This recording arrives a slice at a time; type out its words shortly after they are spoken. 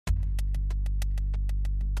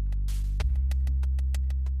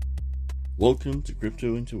Welcome to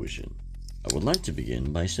Crypto Intuition. I would like to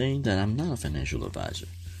begin by saying that I'm not a financial advisor.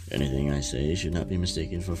 Anything I say should not be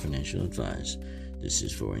mistaken for financial advice. This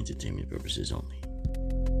is for entertainment purposes only.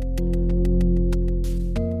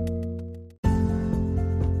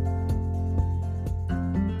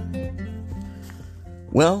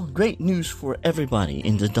 Well, great news for everybody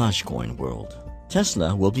in the Dogecoin world.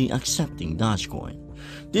 Tesla will be accepting Dogecoin.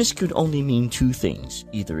 This could only mean two things,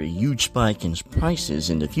 either a huge spike in prices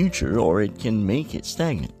in the future or it can make it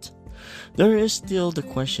stagnant. There is still the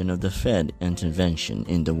question of the Fed intervention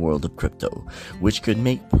in the world of crypto, which could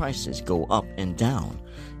make prices go up and down.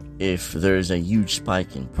 If there's a huge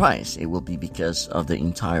spike in price, it will be because of the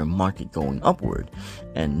entire market going upward,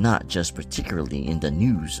 and not just particularly in the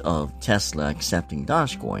news of Tesla accepting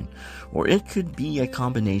Dogecoin, or it could be a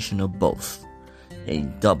combination of both, a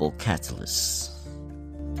double catalyst.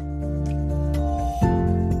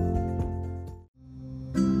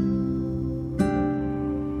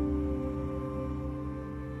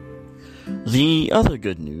 The other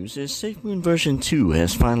good news is SafeMoon version 2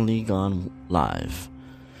 has finally gone live.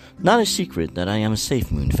 Not a secret that I am a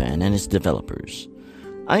SafeMoon fan and its developers.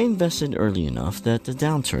 I invested early enough that the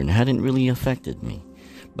downturn hadn't really affected me,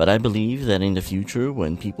 but I believe that in the future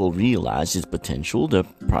when people realize its potential, the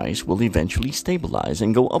price will eventually stabilize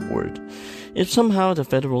and go upward. If somehow the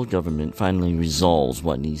federal government finally resolves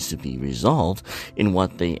what needs to be resolved in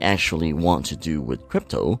what they actually want to do with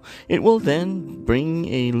crypto, it will then bring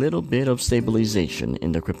a little bit of stabilization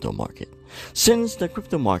in the crypto market. Since the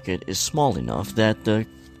crypto market is small enough that the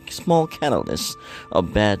small catalysts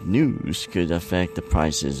of bad news could affect the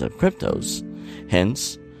prices of cryptos,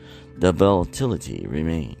 hence, the volatility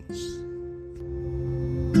remains.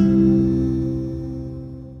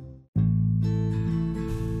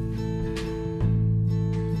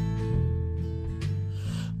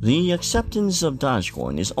 The acceptance of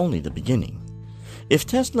Dogecoin is only the beginning. If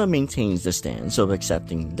Tesla maintains the stance of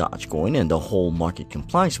accepting Dogecoin and the whole market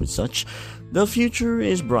complies with such, the future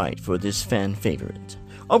is bright for this fan favorite.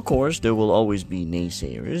 Of course, there will always be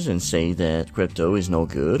naysayers and say that crypto is no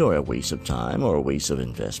good or a waste of time or a waste of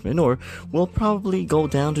investment or will probably go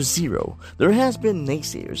down to zero. There has been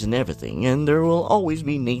naysayers and everything, and there will always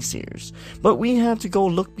be naysayers. But we have to go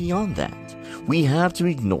look beyond that. We have to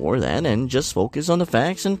ignore that and just focus on the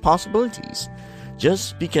facts and possibilities.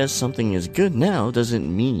 Just because something is good now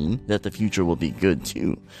doesn't mean that the future will be good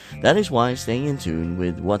too. That is why staying in tune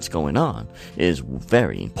with what's going on is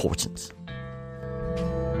very important.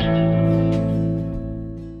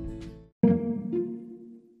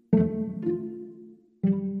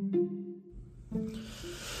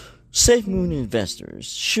 SafeMoon investors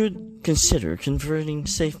should consider converting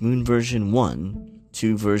SafeMoon version 1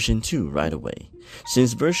 to version 2 right away,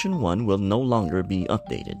 since version 1 will no longer be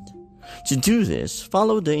updated. To do this,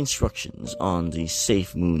 follow the instructions on the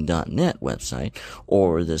SafeMoon.net website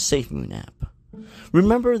or the SafeMoon app.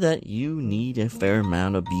 Remember that you need a fair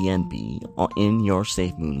amount of BNB in your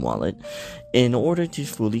SafeMoon wallet in order to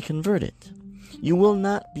fully convert it. You will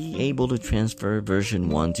not be able to transfer version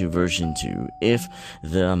 1 to version 2 if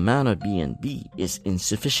the amount of BNB is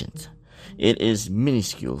insufficient. It is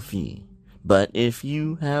minuscule fee. But if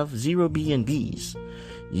you have 0 BNBs,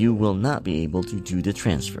 you will not be able to do the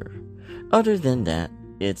transfer. Other than that,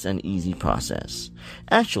 it's an easy process.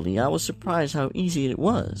 Actually, I was surprised how easy it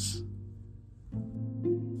was.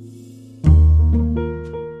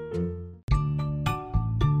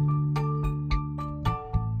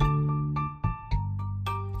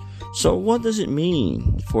 So what does it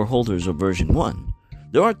mean for holders of version 1?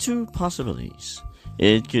 There are two possibilities.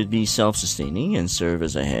 It could be self-sustaining and serve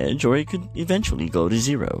as a hedge, or it could eventually go to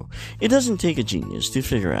zero. It doesn't take a genius to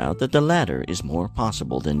figure out that the latter is more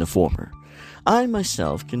possible than the former. I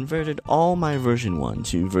myself converted all my version 1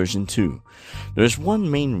 to version 2. There's one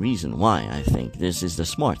main reason why I think this is the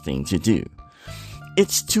smart thing to do.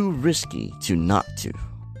 It's too risky to not to.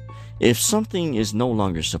 If something is no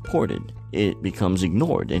longer supported, it becomes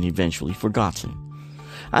ignored and eventually forgotten.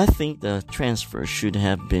 I think the transfer should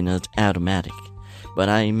have been automatic, but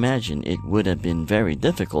I imagine it would have been very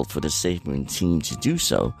difficult for the SafeMoon team to do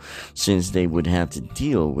so, since they would have to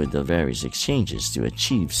deal with the various exchanges to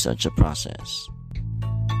achieve such a process.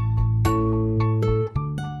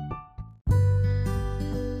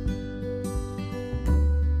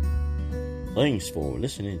 Thanks for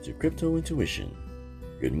listening to Crypto Intuition.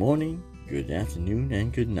 Good morning, good afternoon,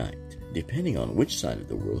 and good night, depending on which side of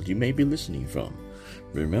the world you may be listening from.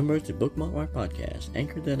 Remember to bookmark our podcast,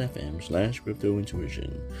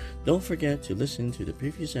 anchor.fm/cryptointuition. Don't forget to listen to the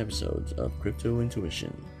previous episodes of Crypto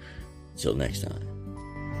Intuition. Till next time.